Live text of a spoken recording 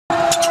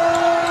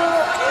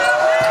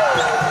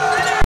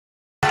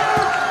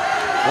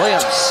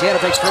Williams, he had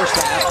a big first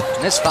half,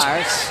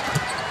 misfires.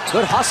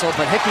 Good hustle,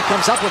 but Hickey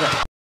comes up with it.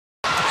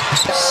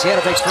 He had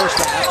a big first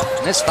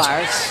half,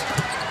 misfires.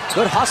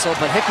 Good hustle,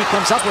 but Hickey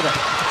comes up with it.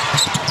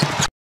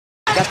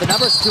 Got the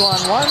numbers,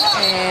 2-on-1,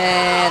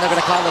 and they're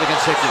going to call it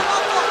against Hickey.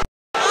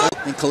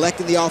 And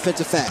collecting the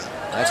offensive foul.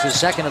 That's his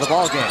second of the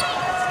ball game.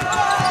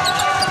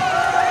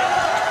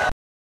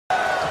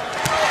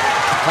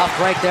 Tough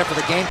break there for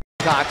the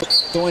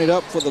Gamecocks. Throwing it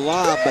up for the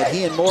lob, but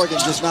he and Morgan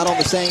just not on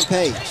the same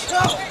page.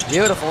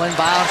 Beautiful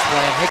inbounds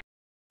play, and Hickey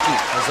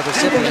as the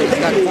recipient. He's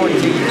got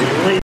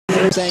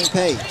 14. Same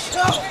page.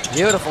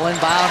 Beautiful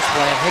inbounds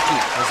play, and Hickey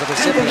as the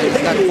recipient.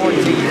 He's got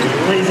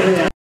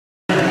 14.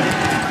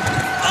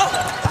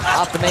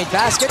 Off the made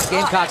basket,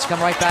 Gamecocks come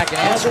right back and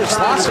answer.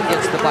 Slauson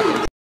gets the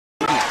bucket.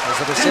 As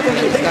the recipient,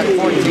 he's got 14.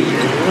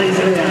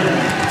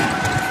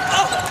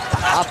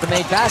 Off the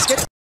made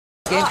basket,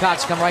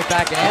 Gamecocks come right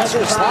back and answer.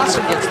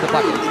 Slauson gets the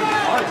bucket.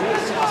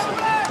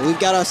 We've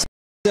got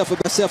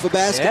ourselves a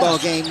basketball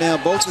game now.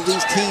 Both of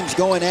these teams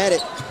going at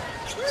it.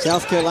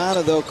 South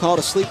Carolina, though, caught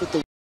asleep at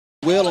the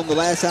wheel on the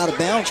last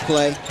out-of-bounds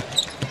play.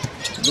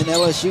 And then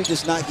LSU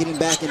just not getting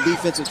back in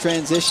defensive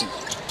transition.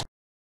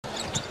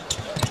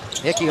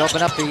 Hickey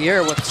opened up the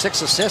year with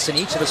 6 assists in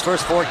each of his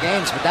first 4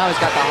 games, but now he's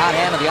got the hot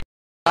hand of the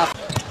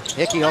offense.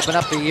 Hickey opened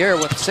up the year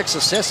with 6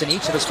 assists in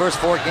each of his first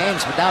 4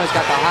 games, but now he's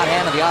got the hot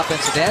hand of the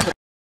offensive end.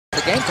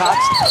 The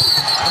Gamecocks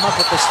come up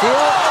with the steal.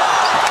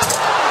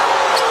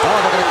 Oh,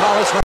 they're going to call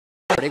this one.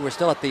 We're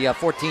still at the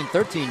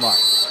 14-13 mark.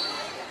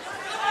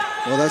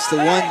 Well, that's the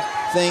one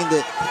thing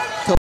that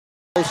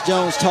Coach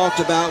Jones talked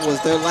about was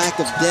their lack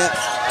of depth.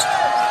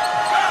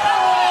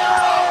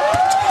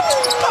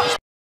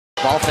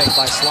 Ball fake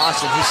by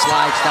Slauson. He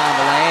slides down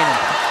the lane, and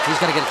he's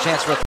going to get a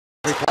chance for a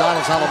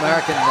McDonald's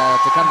All-American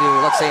to come to,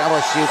 let's say,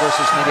 LSU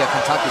versus maybe a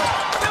Kentucky.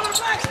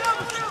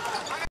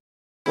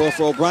 Well,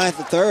 for O'Brien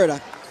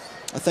III,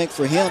 I think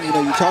for him, you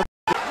know, you talk.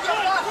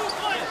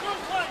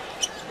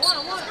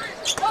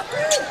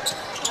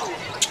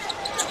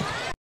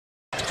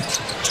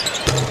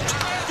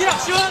 Get up,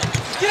 shoot!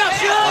 Get up,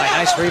 shoot! All right,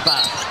 nice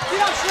rebound.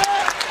 Get up, shoot!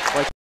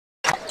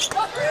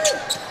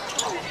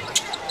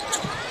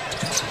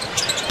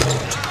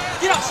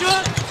 Get up,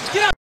 shoot!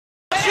 Get up,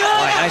 shoot!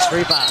 All right, nice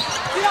rebound.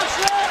 Get up,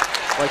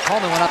 shoot! Boy,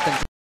 Coleman went up and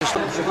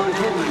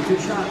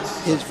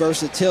his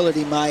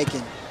versatility, Mike,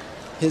 and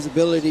his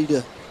ability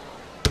to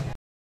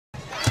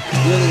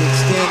really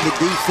extend the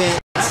defense.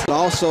 It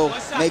also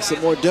makes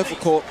it more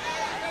difficult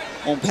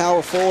on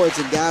power forwards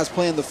and guys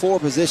playing the 4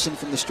 position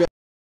from the stretch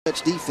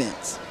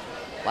defense.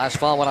 Last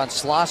foul went on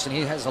Slauson.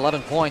 He has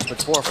 11 points,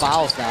 but 4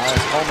 fouls now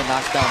as Coleman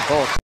knocks down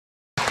both.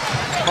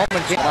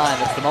 Coleman came line,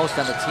 that's the most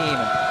on the team.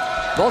 And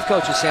both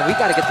coaches saying we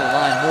got to get to the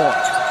line more.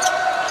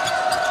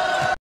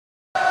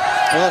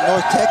 Well, at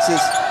North Texas,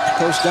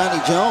 Coach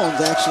Johnny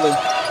Jones actually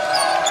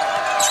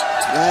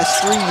last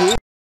 3 years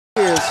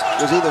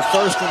was either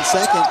first and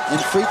second in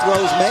free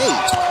throws made.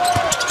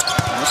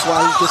 And that's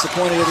why he's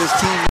disappointed at his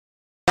team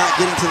not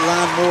getting to the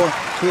line more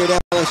here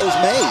at LSU.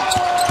 Made.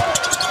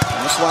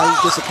 And that's why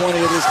he's disappointed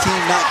at his team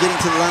not getting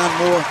to the line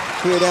more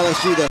here at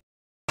LSU thus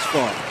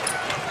far.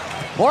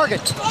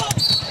 Morgan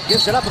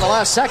gives it up in the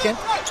last second.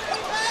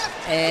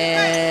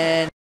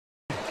 And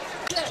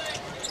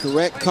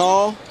correct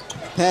call.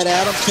 Pat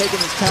Adams taking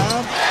his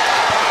time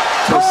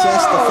to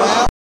assess the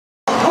foul.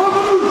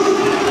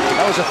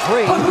 That was a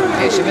 3. In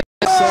case you missed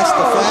Assess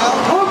the foul.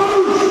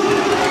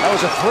 That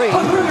was a 3.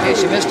 In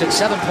case you missed it,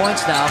 7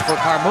 points now for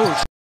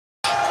Carmouche.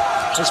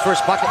 His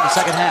first bucket in the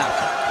second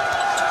half.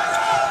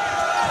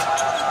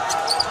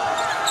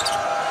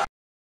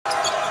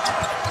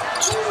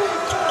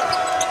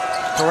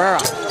 Carrera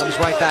comes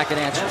right back and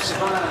answers.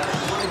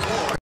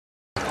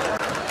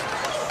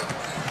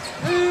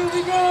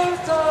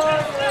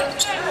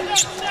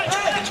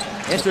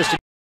 Interesting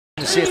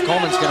to see if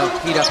Coleman's going to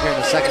heat up here in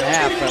the second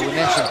half. We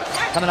mentioned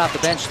coming off the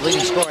bench,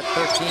 leading scorer at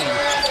 13,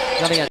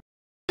 coming at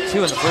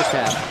 2 in the first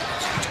half.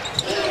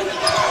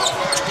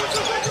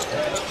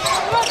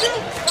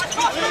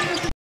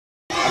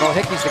 Although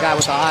Hickey's the guy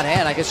with the hot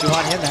hand, I guess you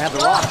want him to have the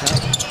rock, huh?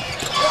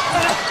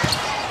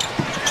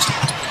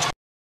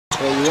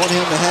 Well, you want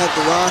him to have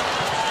the rock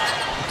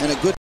and a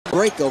good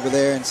break over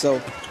there, and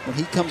so when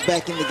he comes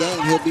back in the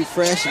game, he'll be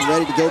fresh and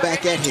ready to go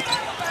back at Hickey.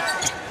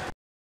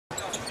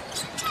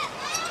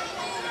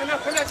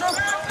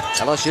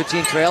 LSU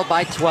team trailed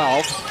by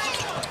 12.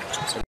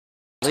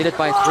 Lead it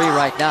by 3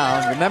 right now.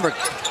 And remember,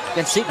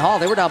 against Seton Hall,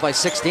 they were down by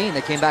 16.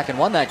 They came back and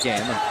won that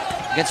game. And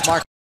against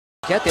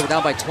Marquette, they were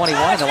down by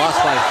 21. They lost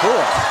by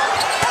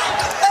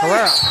 4.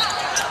 Carrera.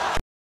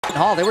 Seton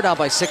Hall, they were down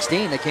by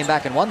 16. They came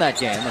back and won that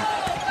game. And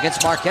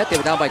against Marquette, they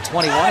were down by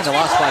 21. They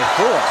lost by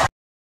 4.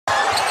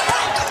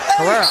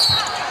 Carrera.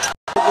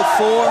 With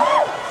 4.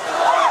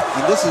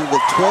 And this is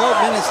with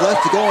 12 minutes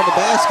left to go in the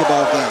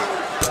basketball game.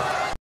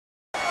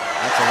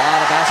 That's a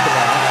lot of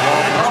basketball.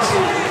 12 minutes.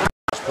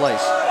 First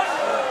place.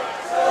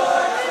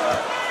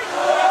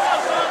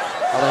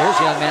 Although here's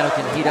a young man who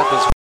can heat up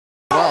as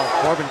well.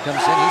 Corbin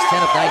comes in. He's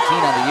 10 of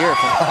 19 on the year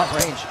from long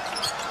range.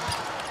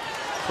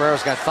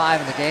 Ferrero's got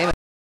 5 in the game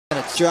and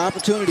minutes. It's your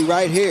opportunity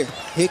right here.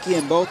 Hickey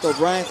and both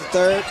O'Brien the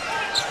third.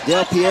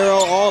 Del Piero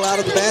all out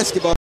of the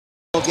basketball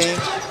game.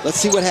 Let's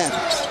see what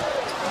happens.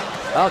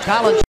 Well,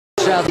 Collins.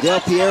 Del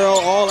Piero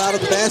all out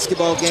of the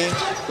basketball game.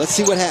 Let's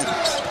see what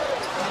happens.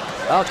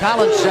 Well,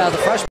 Collins, the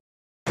freshman,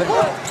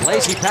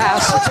 lazy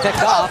pass. It's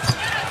picked off.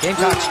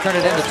 Gamecocks turn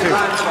it into 2.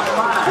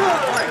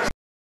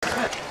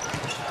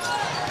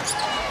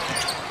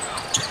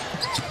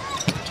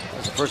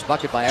 There's the first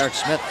bucket by Eric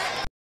Smith.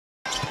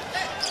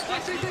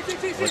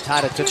 We're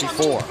tied at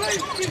 54.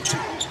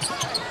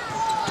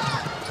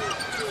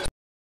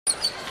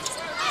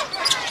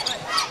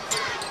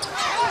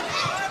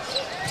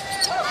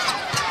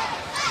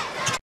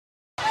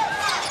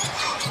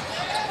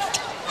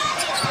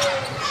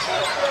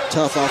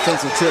 Tough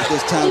offensive tip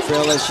this time for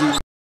LSU.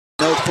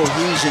 No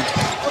cohesion.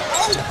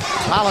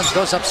 Collins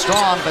goes up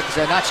strong, but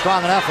not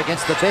strong enough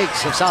against the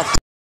bigs of South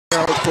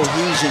Carolina. No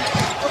cohesion.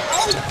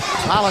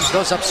 Collins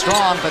goes up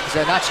strong, but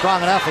not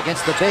strong enough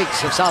against the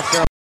bigs of South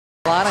Carolina.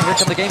 Here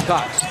come the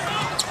Gamecocks.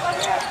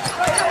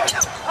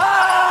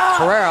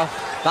 Pereira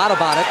thought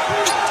about it.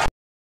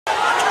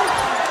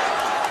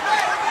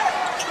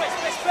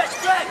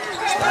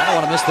 I don't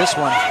want to miss this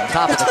one on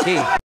top of the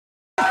key.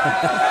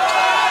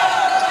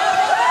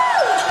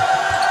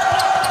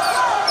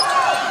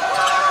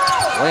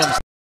 Williams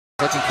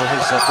looking for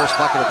his first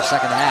bucket of the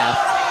second half.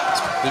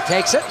 He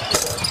takes it.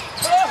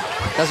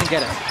 Doesn't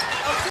get it.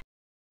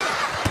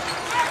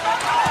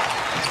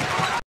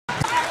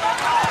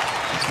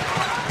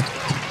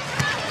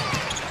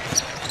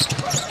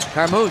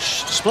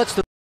 Carmouche splits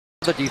the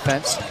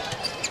defense.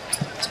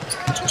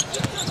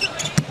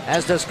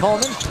 As does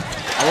Coleman.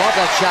 I love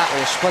that shot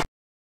where it's split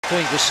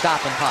between just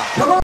stop and pop.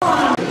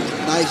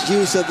 Nice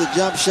use of the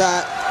jump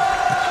shot.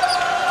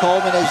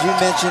 Coleman, as you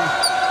mentioned,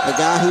 a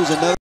guy who's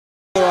another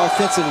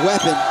offensive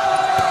weapon,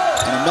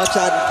 and a much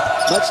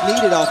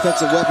needed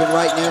offensive weapon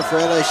right now for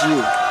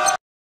LSU.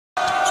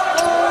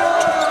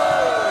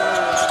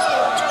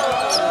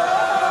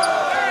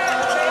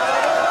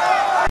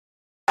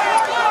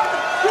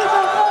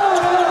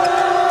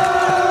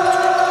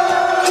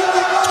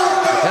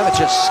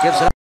 Just gives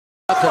it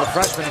up to the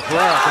freshman.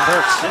 Pereira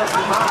converts.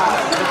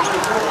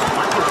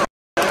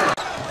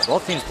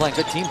 Both teams playing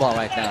good team ball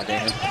right now,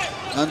 Damon.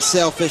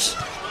 Unselfish,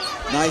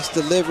 nice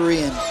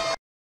delivery, and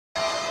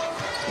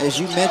as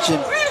you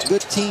mentioned,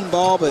 good team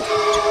ball, but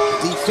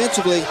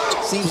defensively,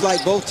 seems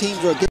like both teams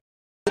are getting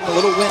a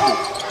little winded.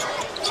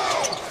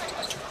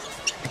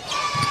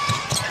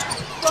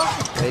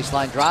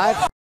 Baseline drive.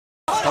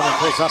 Coleman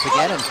pulls up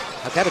again, and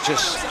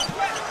Hakevicius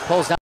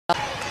pulls down.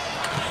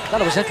 I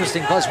thought it was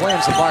interesting. Buzz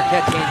Williams of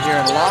Marquette came here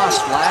and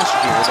lost last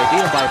year. They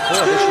beat him by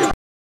 4 this year.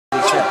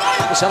 He said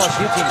this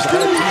LSU team is a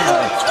better team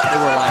than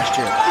they were last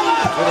year.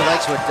 Really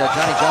likes what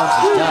Johnny Jones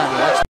has done. He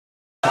likes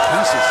the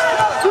pieces.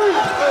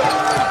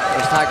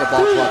 There's Tiger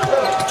Ball Club.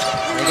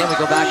 And again,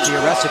 we go back to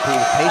your recipe,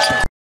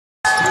 patience.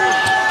 Wow.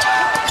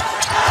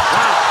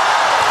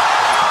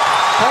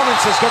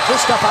 Coleman says, get this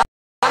stuff out of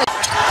here.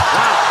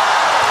 Wow.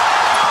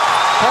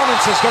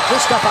 Coleman says, get this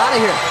stuff out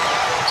of here.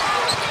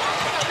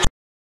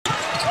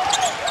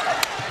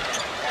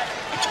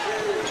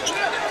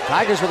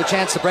 Tigers with a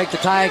chance to break the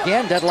tie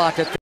again. Deadlocked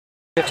at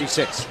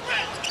 56.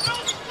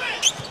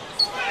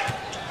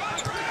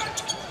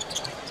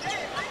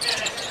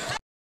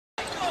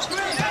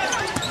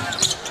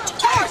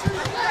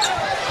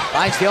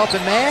 Finds the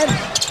open man.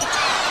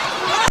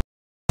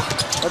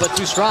 A little bit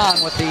too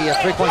strong with the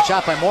three-point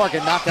shot by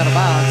Morgan. Knocked out of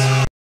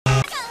bounds.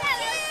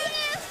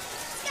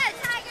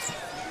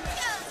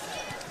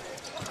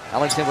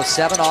 Ellington with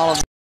 7 all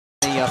in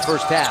the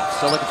first half.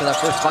 Still looking for that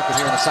first bucket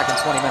here in the second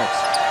 20 minutes.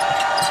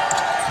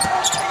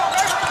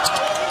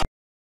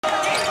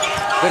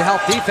 Good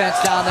help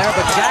defense down there,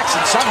 but Jackson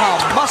somehow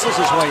muscles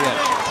his way in.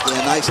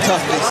 Yeah, nice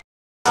toughness.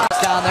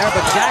 Down there,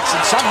 but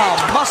Jackson somehow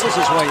muscles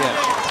his way in.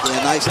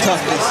 Yeah, nice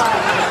toughness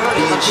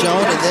being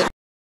shown, and then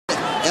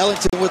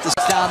Ellington with the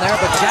down there,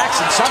 but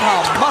Jackson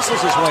somehow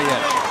muscles his way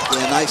in.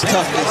 Yeah, nice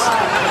toughness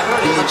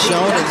being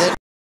shown, and then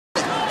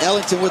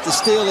Ellington with the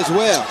steal as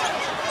well.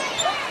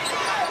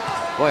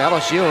 Boy,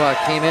 LSU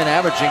came in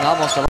averaging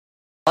almost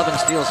 11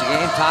 steals a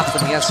game, tops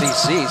in the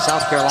SEC.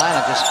 South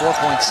Carolina just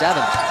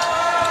 4.7.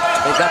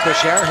 They've got their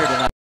share here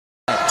tonight.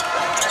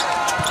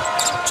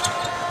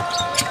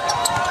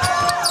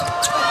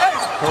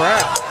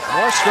 Pereira,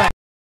 more strength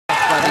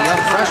by the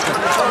young freshman.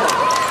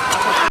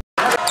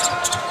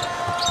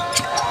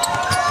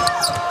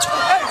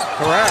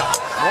 Pereira,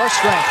 more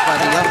strength by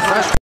the young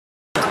freshman.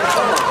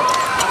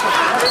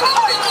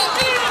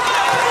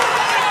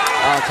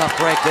 Oh, tough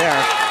break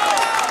there.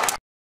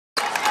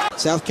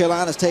 South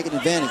Carolina's taking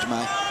advantage,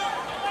 Mike.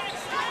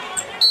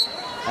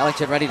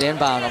 Ellington ready to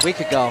inbound a week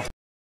ago.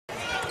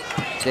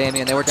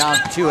 Damian, they were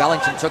down 2.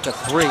 Ellington took a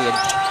 3. And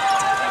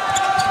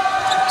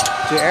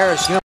to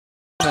Aris Human,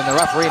 the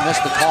referee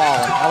missed the call,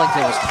 and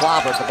Ellington was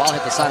clobbered. The ball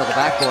hit the side of the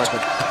backboard, but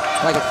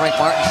like what Frank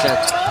Martin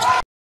said,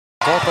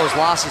 both those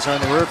losses are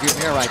in the rearview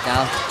mirror right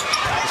now.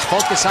 Just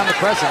focus on the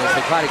present as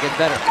they try to get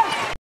better.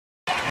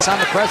 Focus on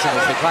the present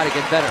as they try to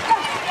get better.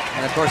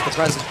 And of course, the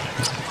present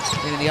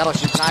in the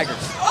LSU Tigers.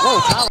 Whoa,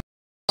 Collins.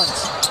 A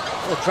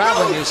little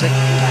traveling music.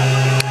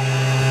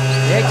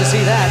 You hate to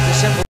see that.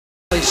 Just simply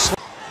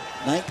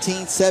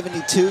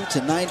 1972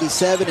 to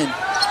 97, and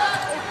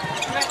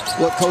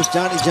what Coach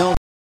Johnny Jones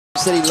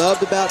said he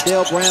loved about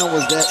Dale Brown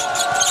was that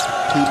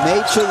he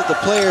made sure that the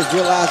players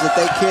realized that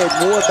they cared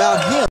more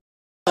about him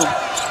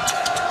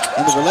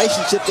and the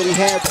relationship that he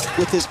had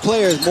with his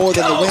players more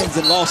than the wins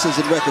and losses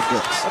and record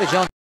books. What did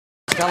Jones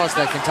tell us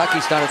that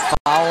Kentucky started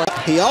fouling?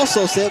 He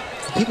also said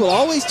people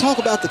always talk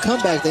about the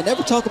comeback. They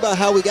never talk about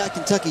how we got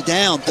Kentucky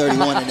down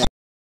 31 in that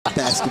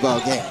basketball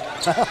game.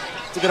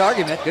 It's a good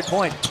argument. Good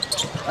point.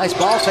 Nice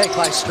ball fake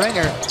by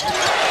Stringer.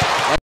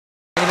 And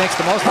he makes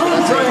the most of it.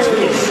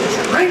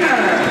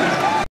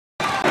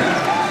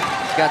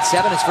 He's got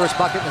 7, his first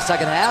bucket in the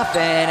second half,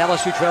 and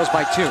LSU trails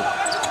by 2.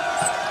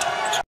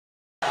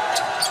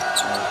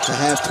 To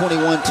have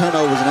 21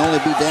 turnovers and only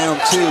be down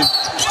 2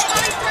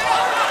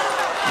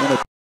 in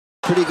a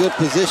pretty good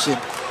position.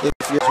 If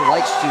you're who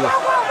likes to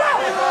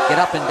get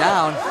up and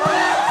down,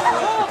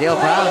 Dale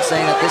Brown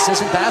saying that this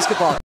isn't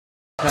basketball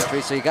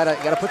country, so you gotta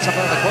put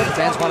something on the court the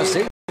fans want to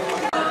see.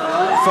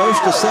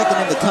 First or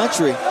second in the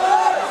country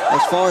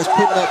as far as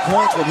putting up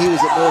points when he was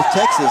at North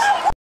Texas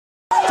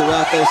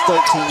throughout those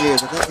 13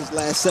 years. I think his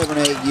last 7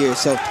 or 8 years.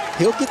 So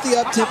he'll get the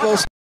up-tempo.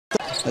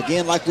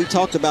 Again, like we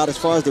talked about as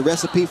far as the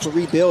recipe for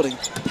rebuilding,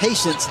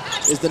 patience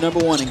is the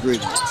 #1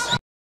 ingredient.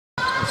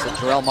 So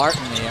Terrell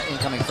Martin, the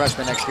incoming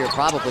freshman next year,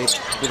 probably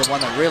be the one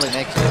that really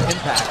makes an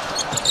impact.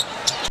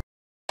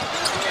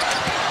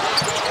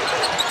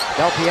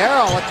 Del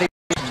Piero, the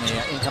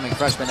incoming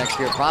freshman next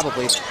year,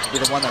 probably be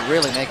the one that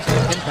really makes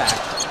an impact.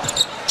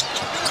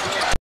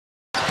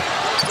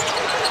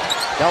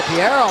 Del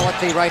Piero with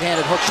the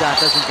right-handed hook shot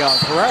doesn't go.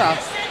 Pereira,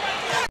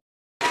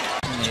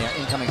 the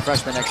incoming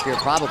freshman next year,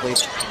 probably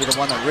be the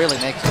one that really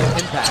makes an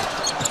impact.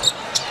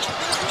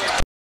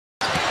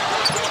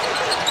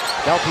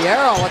 Del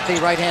Piero with the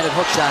right-handed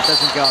hook shot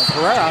doesn't go.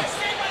 Pereira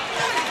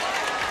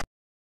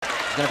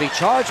is going to be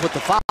charged with the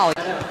foul.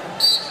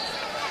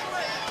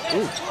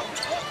 Ooh.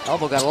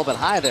 Elbow got a little bit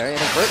high there,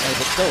 inadvertently,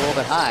 but still a little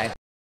bit high.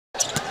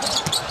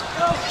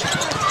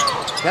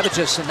 Kevin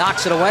just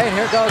knocks it away, and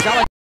here goes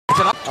Ellington.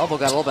 Elbow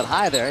got a little bit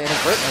high there,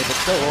 inadvertently, but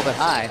still a little bit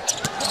high.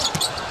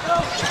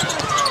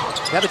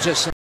 Kevin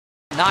just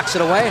knocks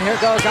it away, and here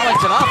goes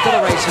Ellington off to the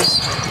races.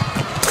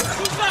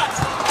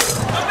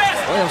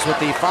 Williams with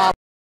the foul.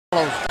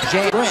 And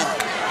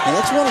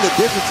that's one of the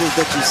differences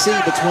that you see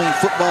between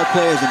football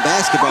players and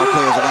basketball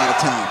players a lot of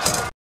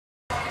times.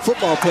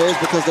 Football players,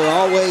 because they're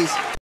always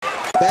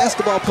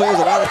basketball players,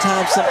 a lot of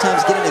times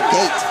sometimes get in a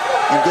gate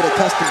and get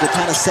accustomed to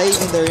kind of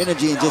saving their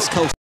energy and just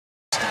coasting.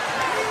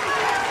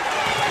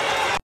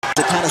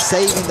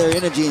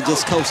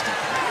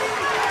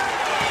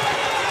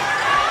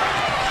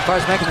 As far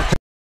as making the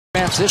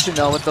transition,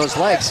 though, with those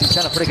legs, he's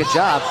done a pretty good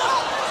job.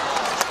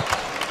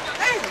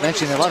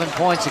 Mentioned 11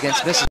 points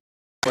against Mississippi.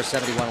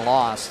 71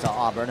 loss to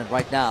Auburn, and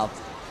right now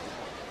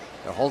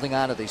they're holding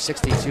on to the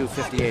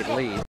 62-58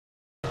 lead.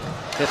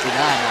 59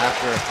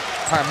 after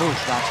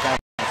Carmouche knocks down.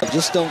 I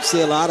just don't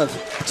see a lot of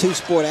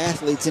two-sport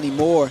athletes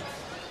anymore,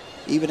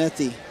 even at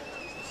the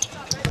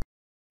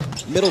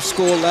middle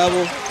school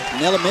level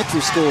and elementary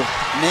school.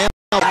 Now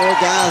more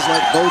guys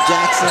like Bo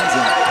Jacksons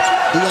and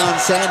Deion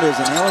Sanders,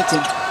 and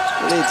Ellington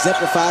really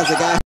exemplifies a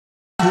guy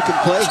who can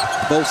play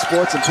both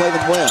sports and play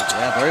them well.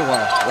 Yeah, very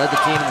well. Led the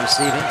team in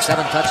receiving,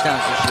 7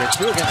 touchdowns this year,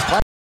 2 against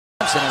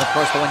Clemson, and of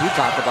course the one you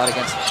talked about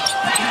against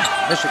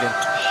Michigan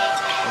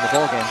in the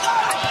bowl game.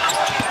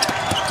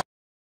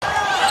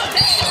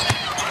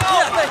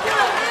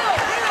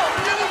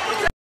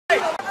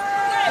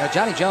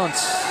 Johnny Jones,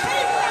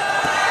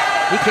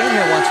 he came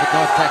here once with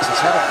North Texas.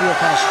 Had to feel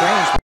kind of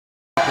strange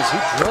because he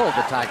drilled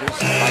the Tigers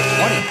by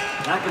 20.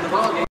 Back in the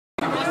ball game.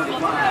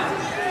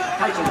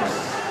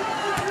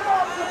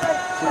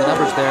 See the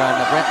numbers there on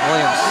Brent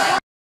Williams.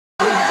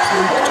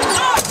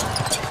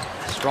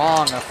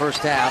 Strong first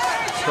half,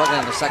 struggling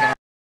in the second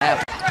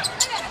half.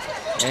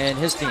 And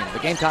his team, the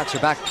Gamecocks, are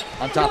back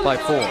on top by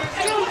 4.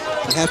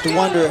 You have to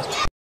wonder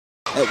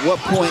at what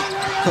point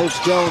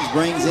Coach Jones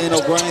brings in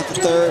O'Brien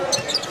III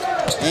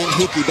and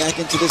Hickey back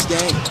into this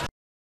game.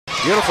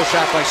 Beautiful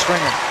shot by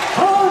Stringer.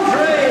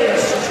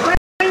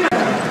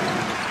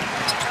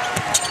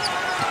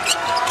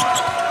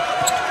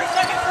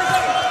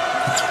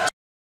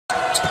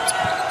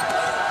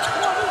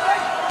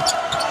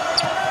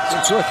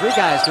 Seen 2 or 3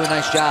 guys do a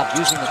nice job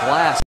using the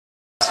glass,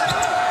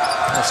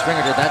 as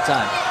Stringer did that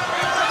time.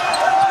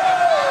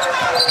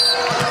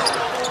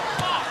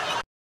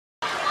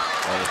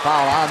 The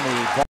foul on the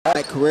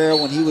ball. Carrera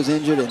when he was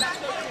injured,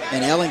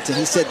 and Ellington,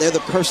 he said they're the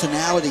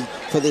personality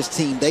for this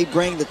team. They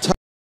bring the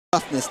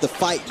toughness, the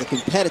fight, the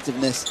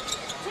competitiveness,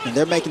 and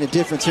they're making a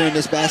difference here in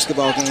this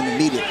basketball game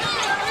immediately.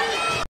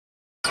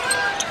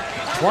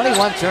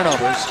 21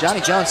 turnovers.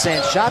 Johnny Jones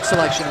saying shot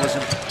selection was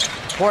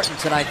important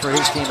tonight for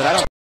his team, but I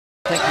don't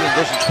think he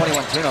envisioned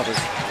 21 turnovers.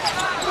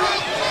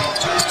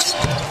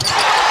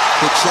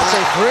 Good shot. That's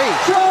a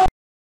 3.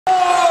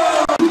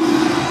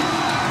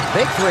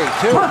 Big 3,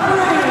 too.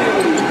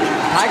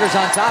 Tigers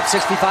on top,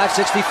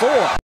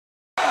 65-64.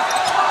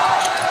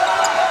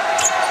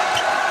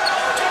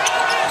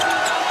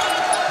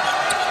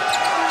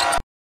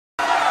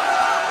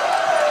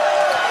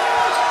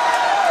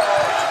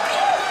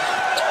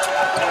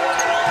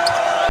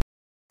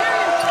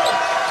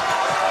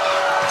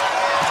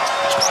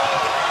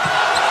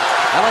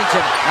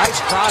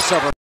 Nice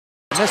crossover.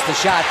 Missed the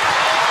shot.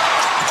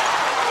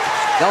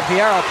 Del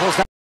Piero pulls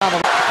down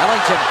the...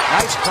 Ellington,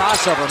 nice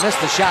crossover.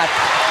 Missed the shot.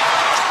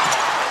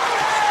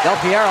 Del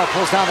Piero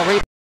pulls down the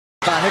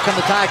rebound. Here come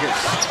the Tigers.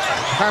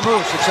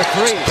 Carmouche, it's a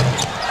three.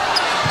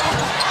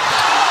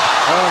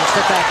 Oh, the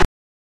step back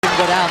didn't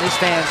go down. These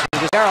fans.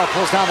 Del Piero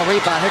pulls down the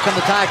rebound. Here come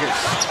the Tigers.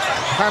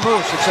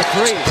 Carmouche, it's a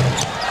three.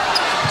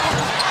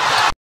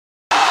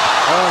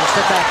 Oh, the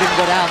step back didn't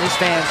go down. These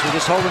fans were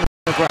just holding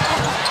the breath.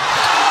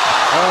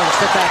 Oh, the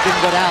step back didn't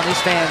go down.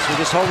 These fans were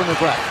just holding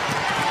their breath.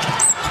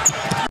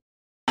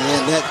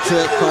 And that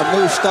trick,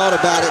 Carmouche thought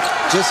about it,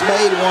 just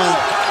made one.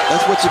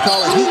 That's what you call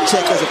a heat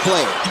check as a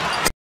player.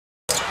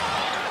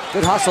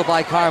 Good hustle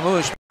by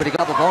Carmouche, but he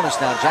got the bonus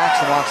now.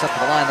 Jackson walks up to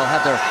the line. They'll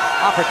have their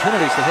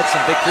opportunities to hit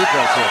some big free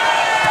throws here.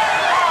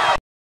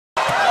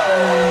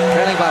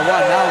 Trailing by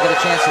one. Now we'll get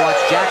a chance to watch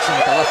Jackson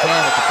with the left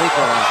hand at the free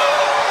throw line.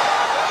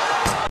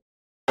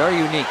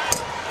 Very unique.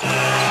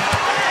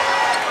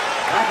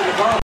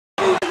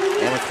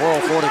 And with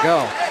 4:04 to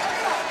go.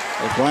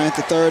 Well, Bryant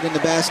the third in the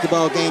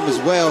basketball game as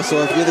well. So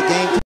if you're the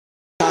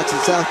Gamecocks in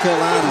South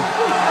Carolina,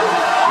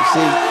 you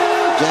see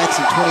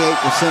Jackson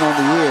 28% on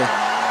the year.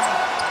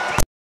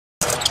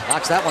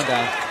 Knocks that one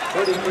down.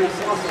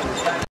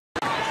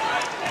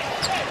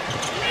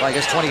 Well, I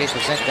guess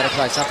 28%. You got to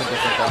try something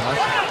different though, huh?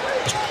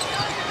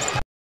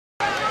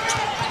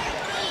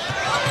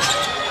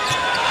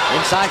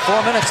 Inside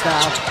 4 minutes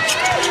now.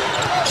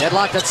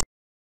 Deadlocked at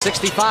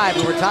 65.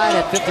 We were tied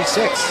at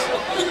 56.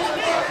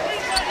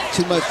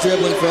 Too much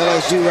dribbling for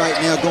LSU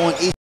right now, going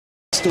east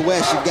to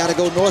west. You've got to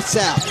go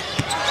north-south.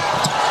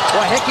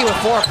 Boy, Hickey with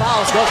 4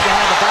 fouls goes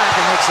behind the back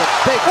and makes a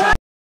big time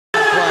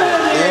play.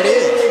 There it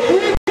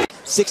is.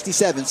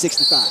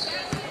 67-65.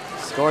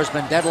 Score's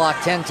been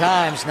deadlocked 10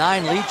 times,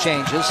 9 lead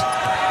changes.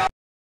 A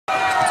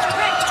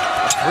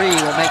 3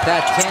 will make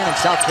that 10, and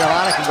South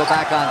Carolina can go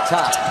back on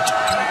top.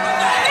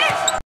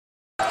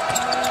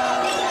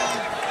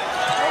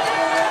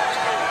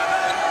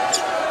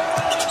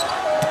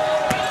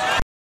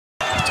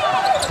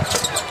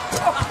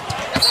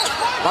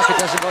 Bucket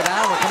doesn't go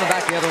down. We're coming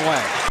back the other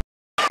way.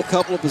 A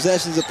couple of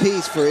possessions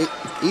apiece for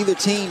either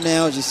team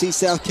now, as you see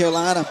South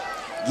Carolina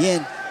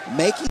again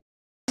making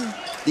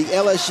the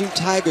LSU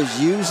Tigers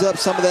use up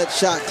some of that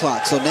shot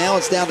clock. So now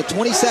it's down to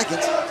 20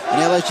 seconds,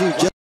 and LSU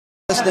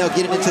just now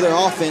getting into their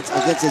offense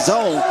against a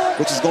zone,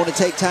 which is going to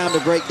take time to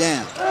break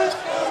down.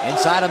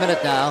 Inside a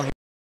minute now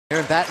here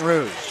in Baton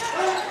Rouge.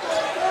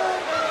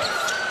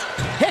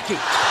 Hickey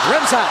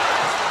rims out.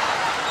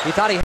 He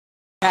thought he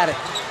had it.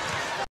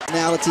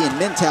 Personality and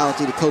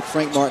mentality that Coach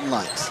Frank Martin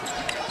likes.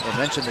 They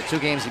mentioned the 2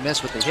 games he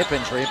missed with the hip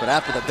injury, but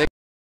after the big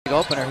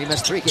opener, he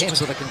missed 3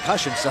 games with a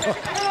concussion, so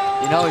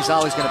you know he's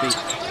always going to be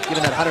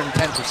giving that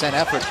 110%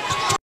 effort.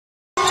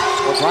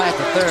 Well, Bryant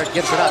the third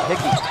gives it up.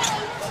 Hickey.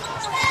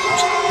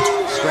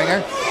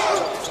 Stringer.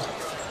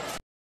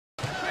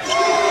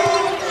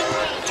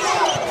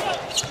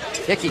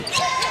 Hickey.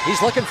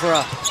 He's looking for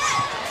a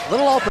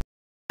little opening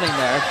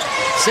there.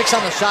 6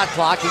 on the shot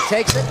clock. He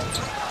takes it.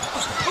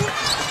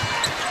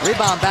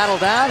 Rebound battle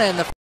down, and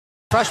the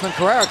freshman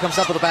Carrera comes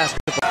up with a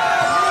basketball.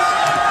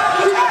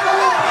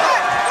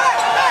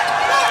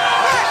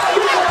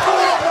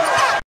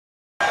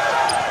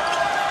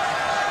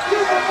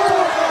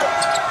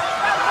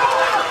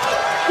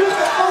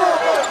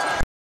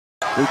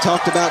 We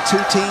talked about 2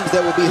 teams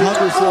that will be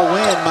hungry for a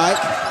win,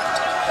 Mike.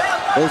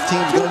 Both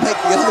teams going to make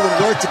the other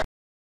one work to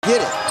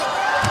get it.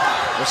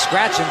 They're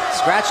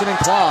scratching and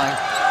clawing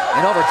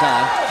in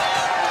overtime.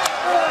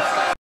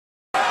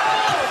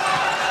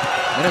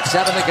 Minute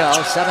 7 to go.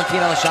 17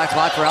 on the shot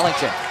clock for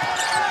Ellington.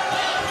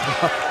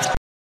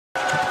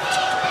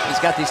 He's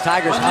got these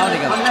Tigers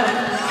hounding him.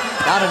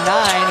 Down to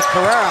 9.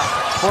 Carrera,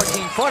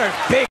 14-footer.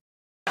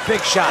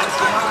 Big shot.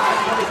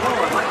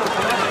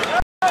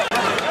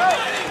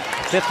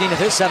 15 of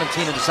his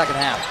 17 in the second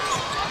half.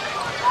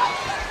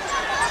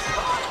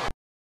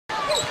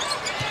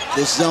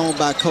 This zone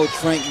by Coach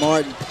Frank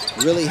Martin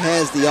really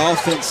has the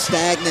offense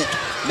stagnant,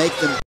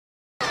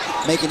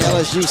 making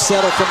LSU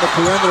settle from the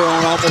perimeter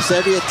on almost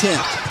every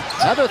attempt.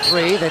 Another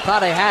 3. They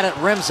thought they had it.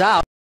 Rims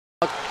out.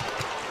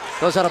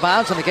 Goes out of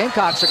bounds, and the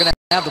Gamecocks are going to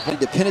have the ball.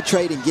 To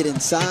penetrate and get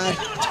inside.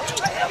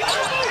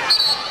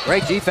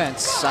 Great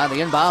defense on the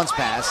inbounds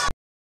pass.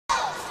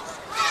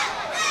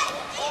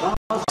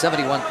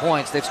 71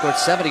 points. They've scored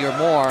 70 or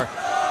more.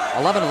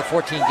 11 of the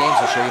 14 games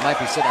this year. You might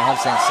be sitting at home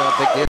saying, so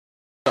big deal.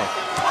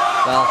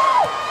 Well,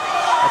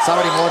 that's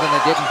already more than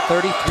they did in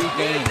 33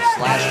 games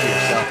last year.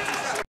 So.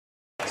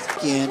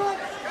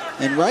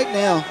 And right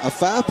now, a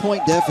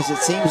 5-point deficit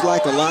seems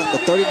like a lot,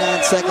 but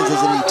 39 seconds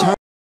is an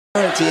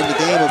eternity in the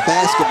game of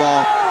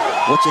basketball.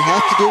 What you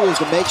have to do is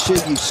to make sure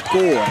you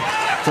score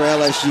for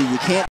LSU. You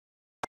can't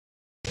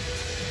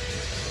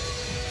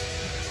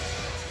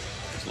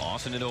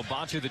Slauson and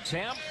Obacha the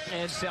tap,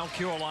 and South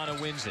Carolina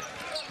wins it.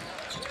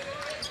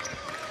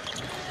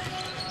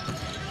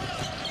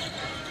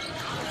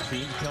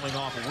 Team coming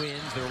off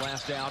wins their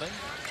last outing.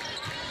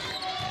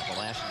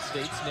 Appalachian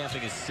State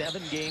snapping a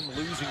 7-game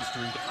losing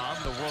streak on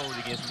the road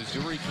against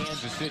Missouri,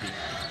 Kansas City.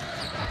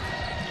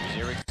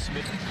 Here's Eric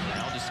Smith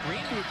around the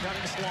screen to a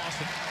cutting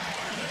Slauson.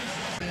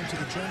 Into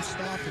the jump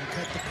stop and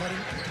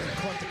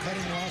caught the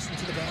cutting loss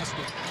into the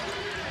basket.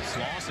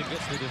 Slauson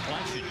gets the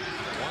deflection.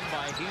 Won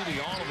by Healy.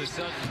 All of a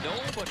sudden,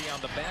 nobody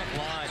on the back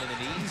line and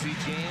an easy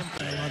jam.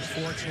 And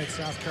unfortunate,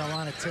 South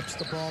Carolina tips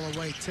the ball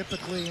away.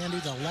 Typically, Andy,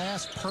 the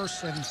last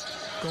person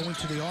going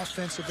to the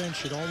offensive end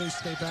should always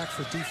stay back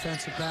for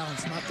defensive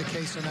balance. Not the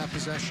case in that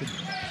possession.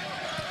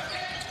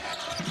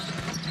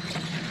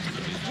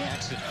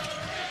 Jackson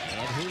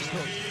and his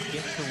hook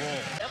gets the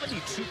roll.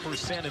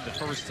 72% in the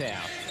first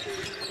half.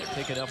 They're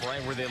picking up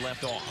right where they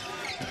left off.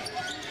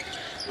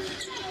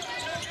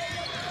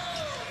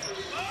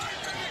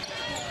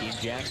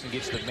 Lakeem Jackson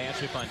gets the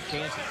matchup on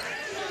Kansas.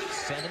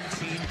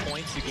 17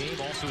 points a game,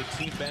 also a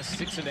team best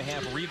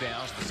 6.5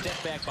 rebounds. The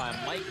step back by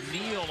Mike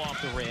Neal off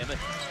the rim. And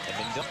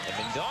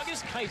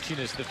Mendogas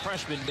Kaichinis, the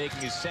freshman making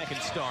his second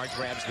start,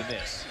 grabs the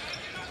miss.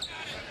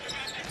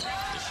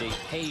 Shea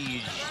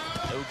Page,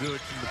 no good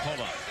from the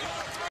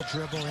pull-up.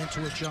 Dribble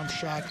into a jump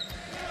shot.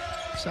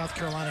 South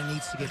Carolina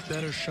needs to get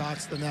better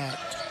shots than that.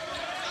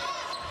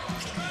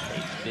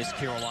 Missed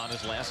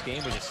Carolina's last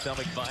game with a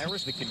stomach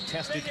virus. The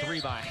contested three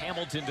by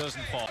Hamilton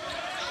doesn't fall.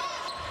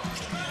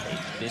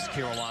 Missed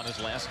Carolina's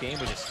last game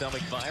with a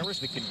stomach virus.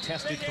 The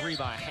contested three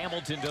by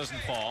Hamilton doesn't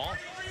fall.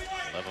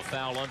 We'll have a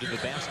foul under the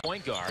basket.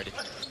 Point guard.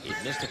 He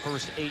missed the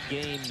first 8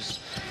 games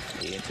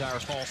the entire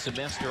fall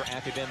semester,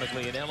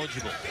 academically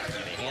ineligible. And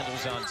the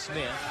handles on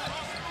Smith.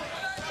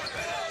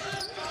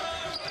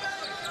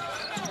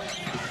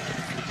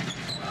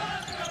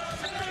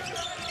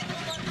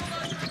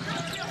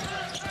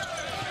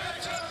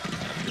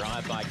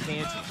 Drive by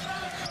Kansas.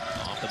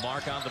 Off the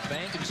mark on the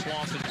bank, and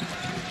Slauson.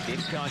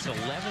 Gamecocks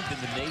 11th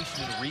in the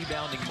nation in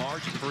rebounding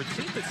margin for a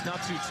team that's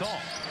not too tall.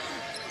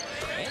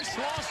 And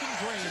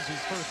Slauson drains his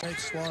first.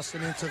 Takes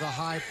Slauson into the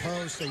high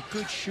post. A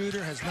good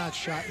shooter, has not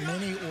shot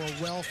many or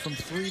well from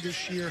 3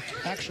 this year.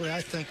 Actually,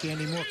 I think,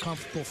 Andy, more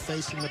comfortable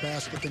facing the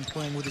basket than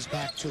playing with his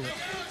back to it.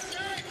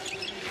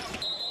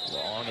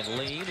 Long and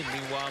lean, and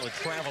meanwhile a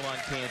travel on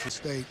Kansas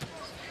State.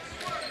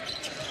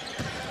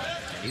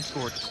 He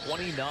scored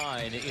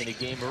 29 in a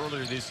game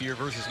earlier this year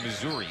versus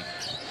Missouri.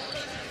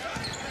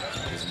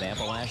 It's an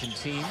Appalachian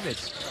team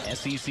that's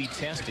SEC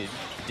tested.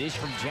 Dish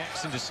from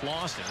Jackson to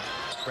Slauson.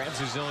 Grabs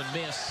his own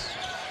miss.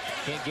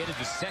 Can't get it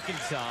the second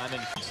time.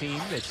 And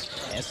team that's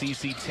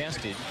SEC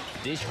tested.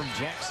 Dish from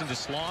Jackson to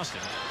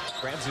Slauson.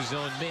 Grabs his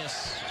own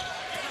miss.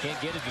 Can't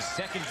get it the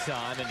second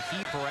time. And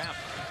he perhaps.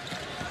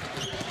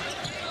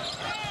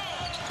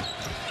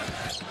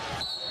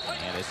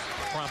 And it's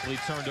promptly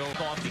turned over.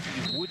 Thought that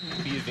he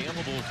wouldn't be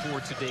available for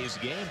today's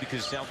game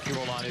because South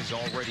Carolina is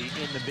already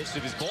in the midst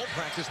of his bowl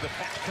practice. The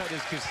back cut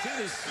is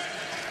Casinas.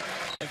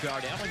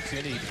 Guard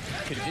Ellington, he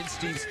convinced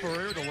Steve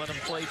Spurrier to let him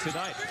play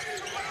tonight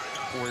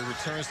before he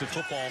returns to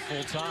football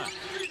full time.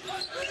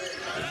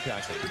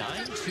 Gamecocks a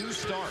 9-2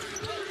 start.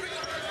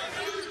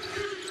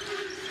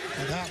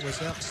 And that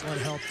was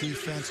excellent help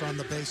defense on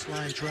the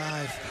baseline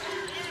drive.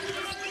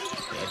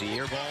 And the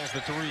air ball's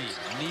the three.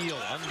 Neal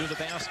under the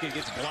basket,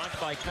 gets blocked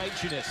by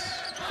Kaichinis.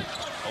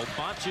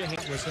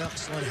 Obacha was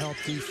excellent help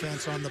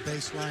defense on the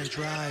baseline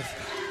drive.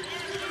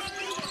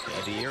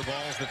 And the air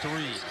ball's the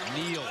three.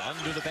 Neal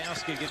under the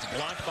basket, gets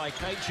blocked by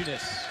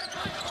Kaichinis.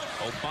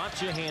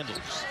 Obacha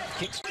handles.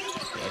 Kicks.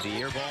 And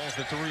the air ball's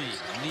the three.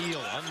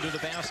 Neal under the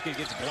basket,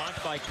 gets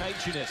blocked by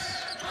Kaichinis.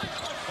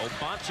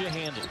 Obacha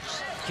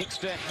handles. Kicks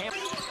to Ham.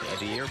 And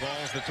the air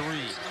ball's the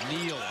three.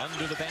 Neal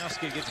under the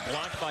basket, gets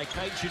blocked by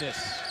Kaichinis.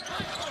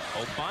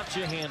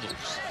 Obacha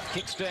handles.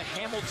 Kicks to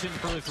Hamilton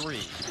for a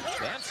three.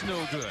 That's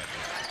no good.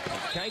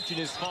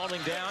 Kaichinis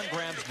falling down,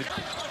 grabs the.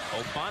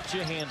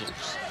 Obacha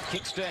handles.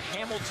 Kicks to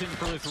Hamilton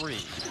for a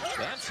three.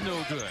 That's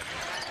no good.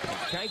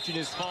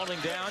 Kaichinis falling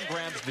down,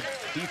 grabs the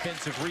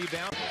defensive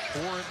rebound.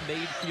 4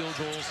 made field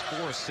goals,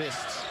 4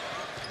 assists.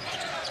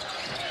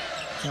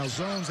 Now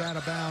zones out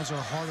of bounds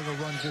are harder to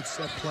run good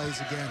set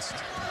plays against.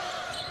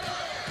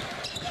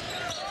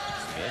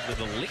 And with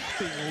a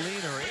leaping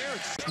leaner,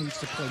 Eric needs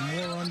to play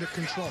more under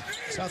control.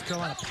 South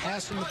Carolina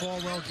passing the ball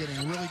well,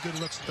 getting really good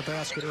looks at the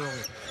basket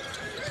early.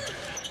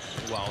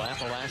 While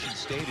Appalachian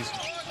State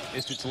has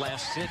missed its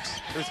last 6,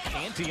 there's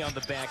Canty on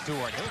the back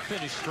door, and he'll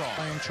finish strong.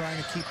 I am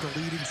trying to keep the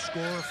leading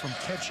scorer from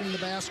catching the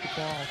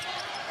basketball,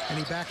 and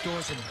he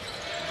backdoors him.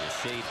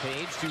 Shea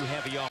Page, too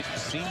heavy off.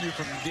 Senior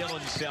from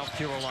Dillon, South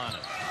Carolina.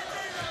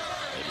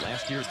 And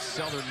last year at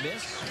Southern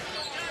Miss.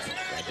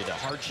 Did a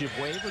hardship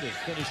waiver to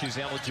finish his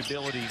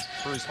eligibility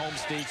for his home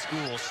state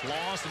school.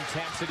 Slauson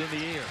taps it in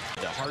the air.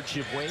 The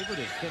hardship waiver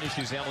to finish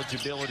his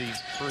eligibility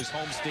for his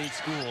home state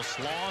school.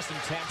 Slauson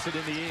taps it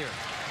in the air.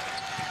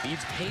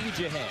 Feeds Page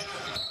ahead.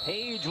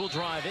 Page will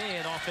drive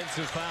in.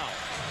 Offensive foul.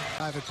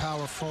 Private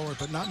power forward,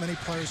 but not many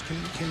players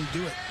can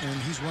do it, and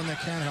he's one that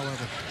can,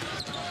 however.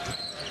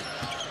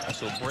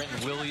 Also,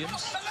 Brenton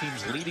Williams,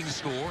 team's leading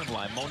scorer, and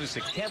Laimonis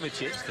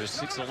Akevicic, their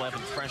 6'11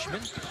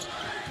 freshman,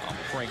 on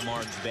Frank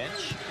Martin's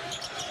bench.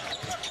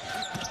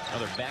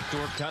 Another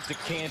backdoor cut to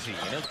Canty,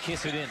 and he'll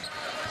kiss it in.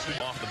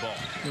 Off the ball.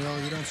 You know,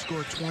 you don't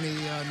score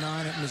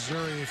 29 at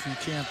Missouri if you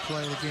can't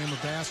play the game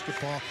of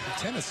basketball.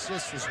 10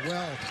 assists as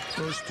well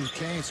versus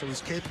Duquesne, so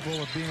he's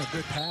capable of being a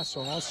good passer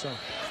also.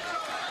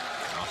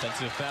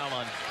 Offensive foul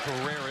on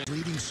Pereira.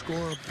 Leading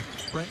scorer,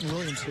 Brenton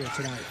Williams here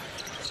tonight.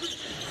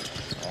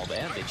 All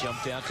that, they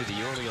jumped out to the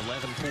early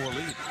 11-4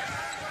 lead.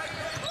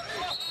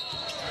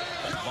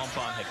 A bump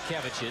on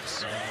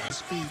Hakevicic.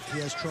 His feet, he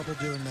has trouble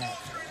doing that.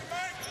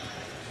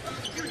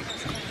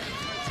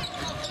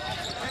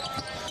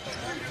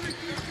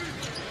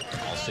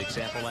 All 6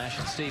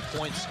 Appalachian State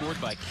points scored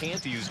by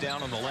Canty, who's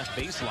down on the left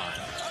baseline.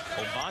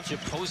 Obacha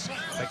posts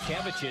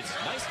Hakevicic.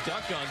 Nice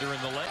duck under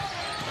in the leg.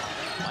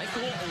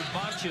 Michael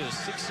Obacha,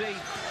 6'8".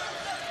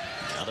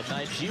 Out of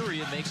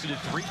Nigeria, makes it a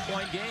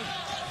 3-point game.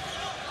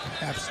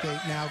 App State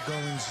now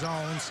going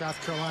zone. South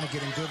Carolina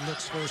getting good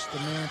looks versus the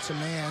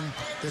man-to-man.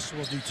 This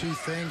will do 2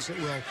 things. It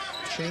will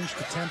change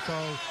the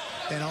tempo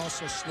and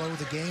also slow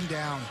the game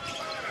down.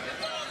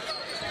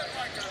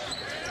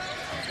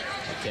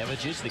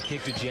 Hakevicic, the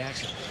kick to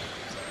Jackson.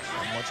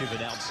 Not much of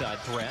an outside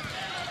threat.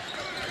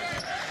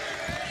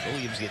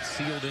 Williams gets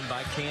sealed in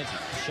by Canty.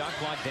 Shot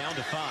clock down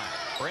to 5.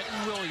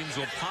 Brenton Williams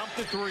will pop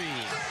the 3.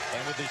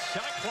 And with the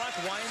shot clock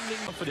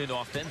winding, confident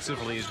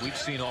offensively as we've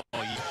seen all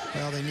year.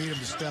 Well, they need him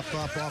to step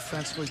up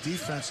offensively,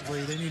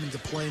 defensively. They need him to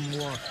play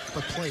more,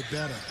 but play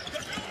better.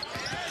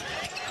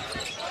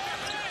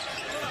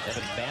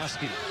 Evan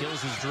Basket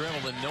kills his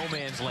dribble in no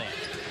man's land.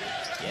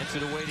 Gets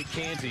it away to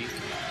Canty.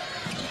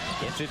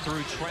 Gets it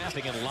through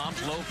traffic and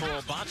lobs low for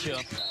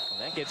Obacha.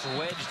 That gets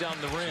wedged on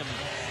the rim.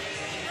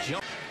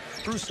 Jump.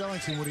 Bruce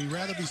Ellington, would he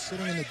rather be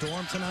sitting in the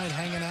dorm tonight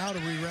hanging out, or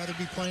would he rather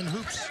be playing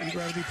hoops? He'd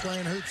rather be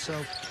playing hoops.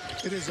 So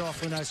it is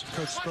awfully nice of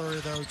Coach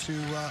Spurrier, though, to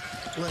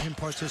let him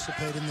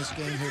participate in this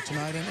game here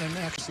tonight. And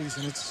next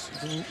season, it's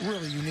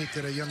really unique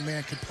that a young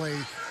man could play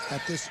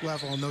at this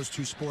level in those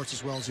 2 sports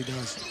as well as he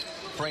does.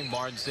 Frank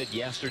Martin said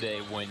yesterday,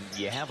 when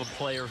you have a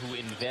player who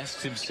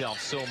invests himself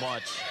so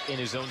much in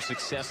his own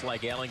success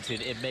like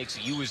Ellington, it makes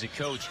you as a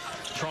coach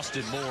trust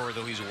him more,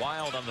 though he's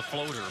wild on the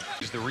floater.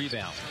 Is the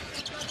rebound.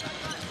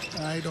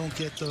 I don't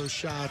get those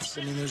shots.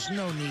 I mean, there's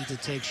no need to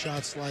take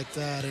shots like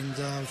that. And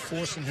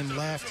forcing him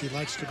left, he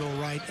likes to go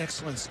right.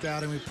 Excellent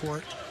scouting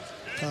report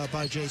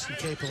by Jason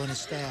Capel and his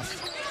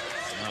staff.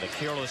 Not a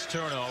careless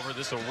turnover.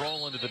 This will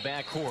roll into the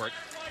backcourt.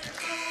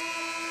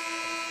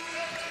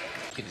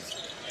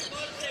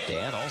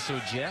 Dan, also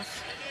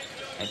Jeff,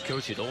 head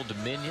coach at Old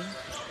Dominion,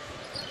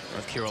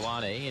 North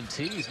Carolina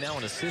A&T. He's now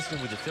an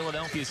assistant with the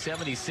Philadelphia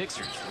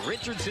 76ers.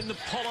 Richardson to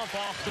pull up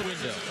off the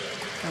window.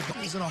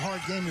 That isn't a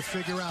hard game to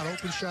figure out.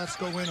 Open shots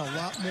go in a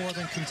lot more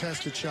than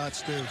contested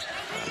shots do.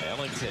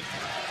 Ellington,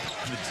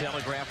 the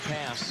telegraph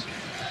pass.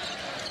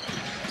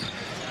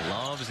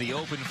 Loves the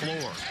open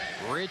floor.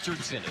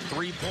 Richardson, a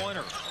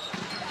 3-pointer.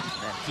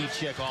 That key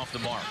check off the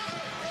mark.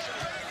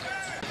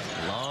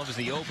 Loves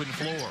the open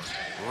floor.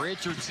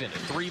 Richardson,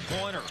 a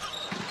 3-pointer.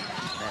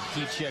 That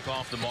key check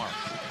off the mark.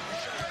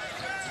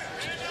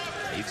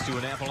 Leads to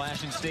an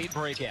Appalachian State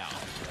breakout.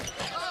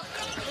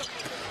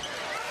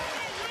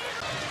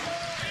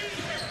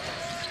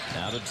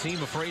 Now the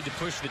team afraid to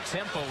push the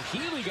tempo.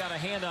 Healy got a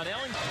hand on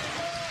Ellington.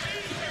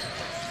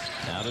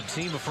 Now the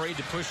team afraid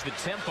to push the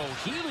tempo.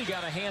 Healy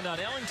got a hand on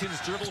Ellington's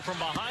dribble from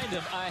behind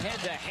him. Ahead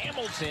to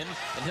Hamilton,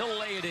 and he'll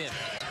lay it in.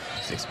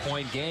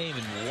 6-point game,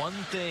 and one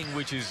thing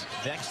which has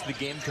vexed the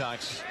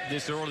Gamecocks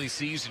this early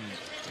season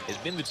has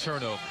been the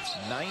turnovers.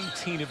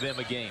 19 of them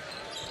a game.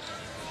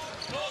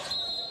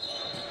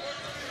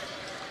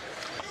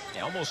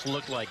 It almost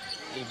looked like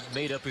he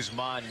made up his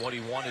mind what he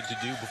wanted to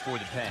do before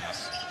the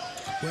pass.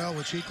 Well,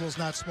 which equals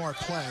not smart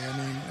play. I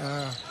mean,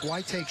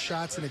 why take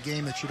shots in a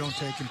game that you don't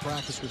take in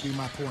practice would be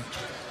my point.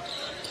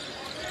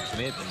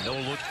 Smith, a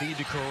no-look feed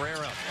to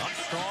Carrera. Up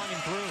strong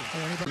and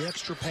through. The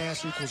extra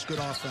pass equals good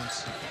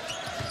offense.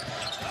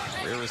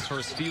 Carrera's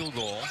first field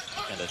goal,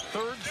 and a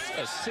 3rd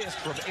assist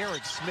from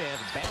Eric Smith.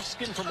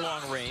 Baskin from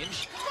long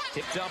range.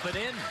 Tipped up and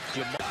in.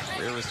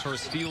 Carrera's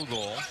first field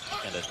goal,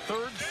 and a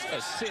 3rd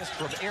assist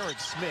from Eric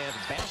Smith.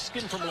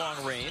 Baskin from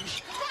long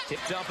range.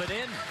 Tipped up and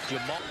in.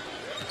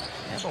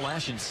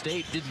 Appalachian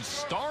State didn't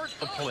start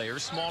a player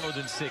smaller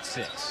than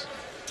 6'6".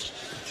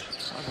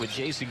 With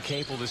Jason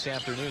Capel this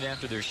afternoon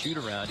after their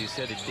shoot-around, he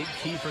said a big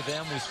key for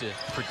them was to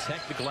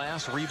protect the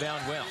glass,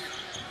 rebound well.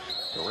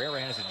 Carrera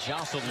has it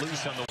jostled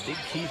loose on the big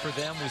key for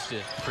them was to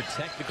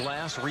protect the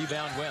glass,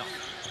 rebound well.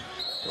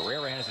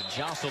 Carrera has it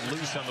jostled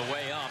loose on the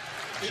way up.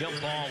 Jump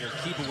ball will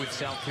keep it with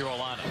South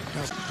Carolina.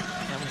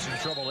 Having some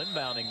trouble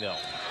inbounding though.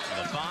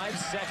 And a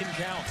 5-second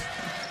count.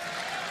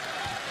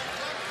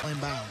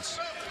 Inbounds.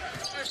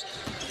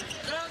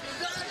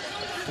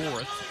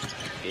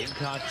 4th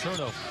Gamecock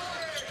turnover.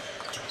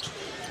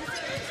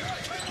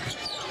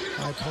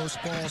 High post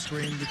ball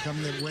screen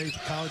become the way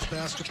college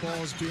basketball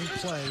is being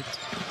played.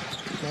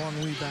 Long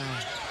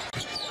rebound.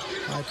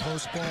 High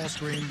post ball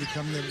screen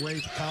becoming the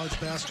way college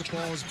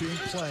basketball is being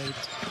played.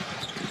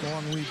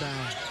 Long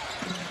rebound.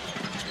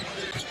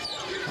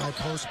 High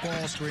post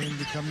ball screen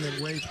becoming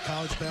the way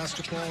college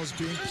basketball is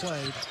being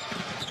played.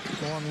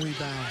 Long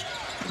rebound.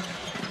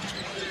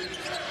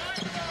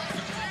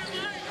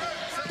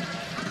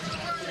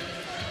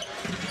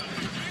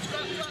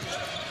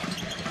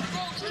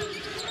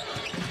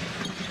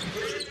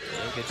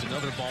 Gets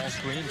another ball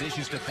screen,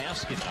 dishes to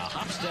basket. A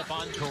hop step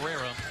on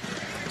Carrera.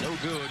 No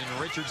good,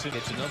 and Richardson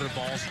gets another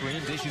ball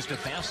screen, dishes to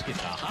basket.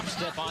 A hop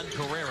step on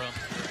Carrera.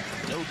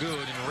 No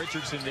good, and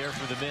Richardson there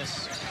for the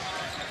miss.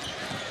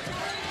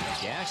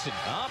 Jackson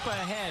up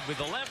ahead with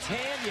the left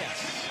hand,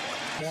 yes.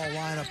 Ball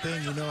lineup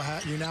in,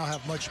 you now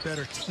have much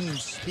better team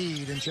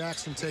speed, and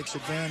Jackson takes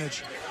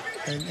advantage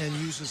and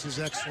uses his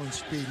excellent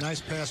speed.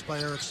 Nice pass by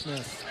Eric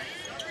Smith.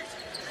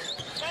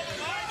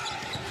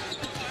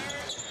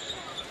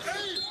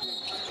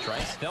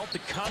 Trice felt the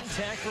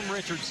contact from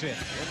Richardson.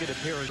 Look at a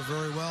pair of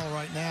very well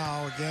right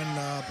now.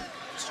 Again,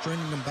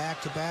 stringing them back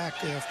to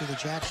back after the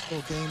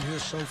Jacksonville game here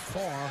so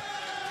far.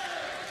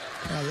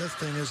 Now this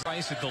thing is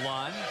Trice at the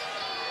line.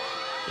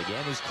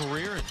 Began his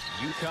career at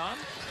UConn.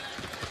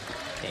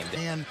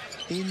 And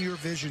in your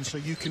vision so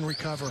you can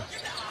recover.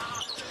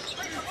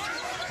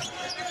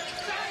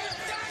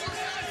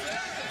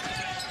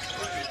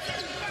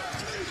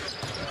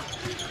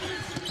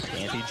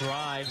 He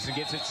drives and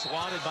gets it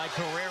swatted by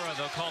Carrera.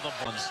 They'll call the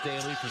on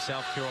Staley for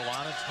South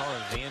Carolina.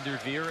 Tara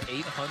Vanderveer,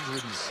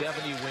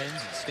 870 wins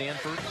at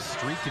Stanford. The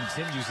streak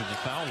continues at the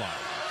foul line.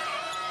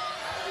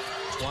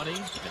 20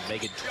 and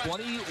making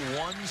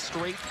 21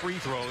 straight free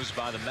throws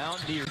by the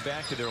Mountaineers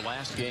back to their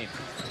last game.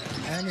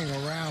 Hanging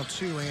around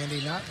too,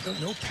 Andy.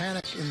 No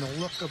panic in the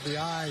look of the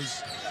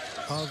eyes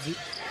of the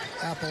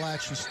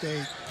Appalachian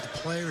State. The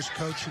players,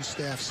 coaching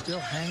staff still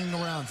hanging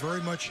around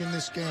very much in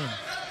this game.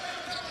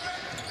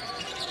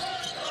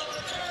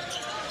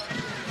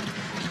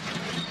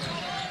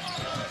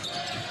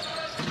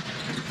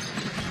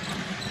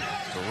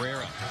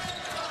 Carrera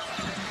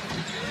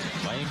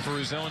playing for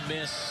his own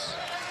miss.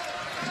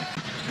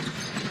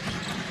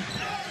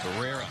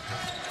 Carrera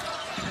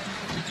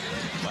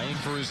playing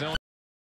for his own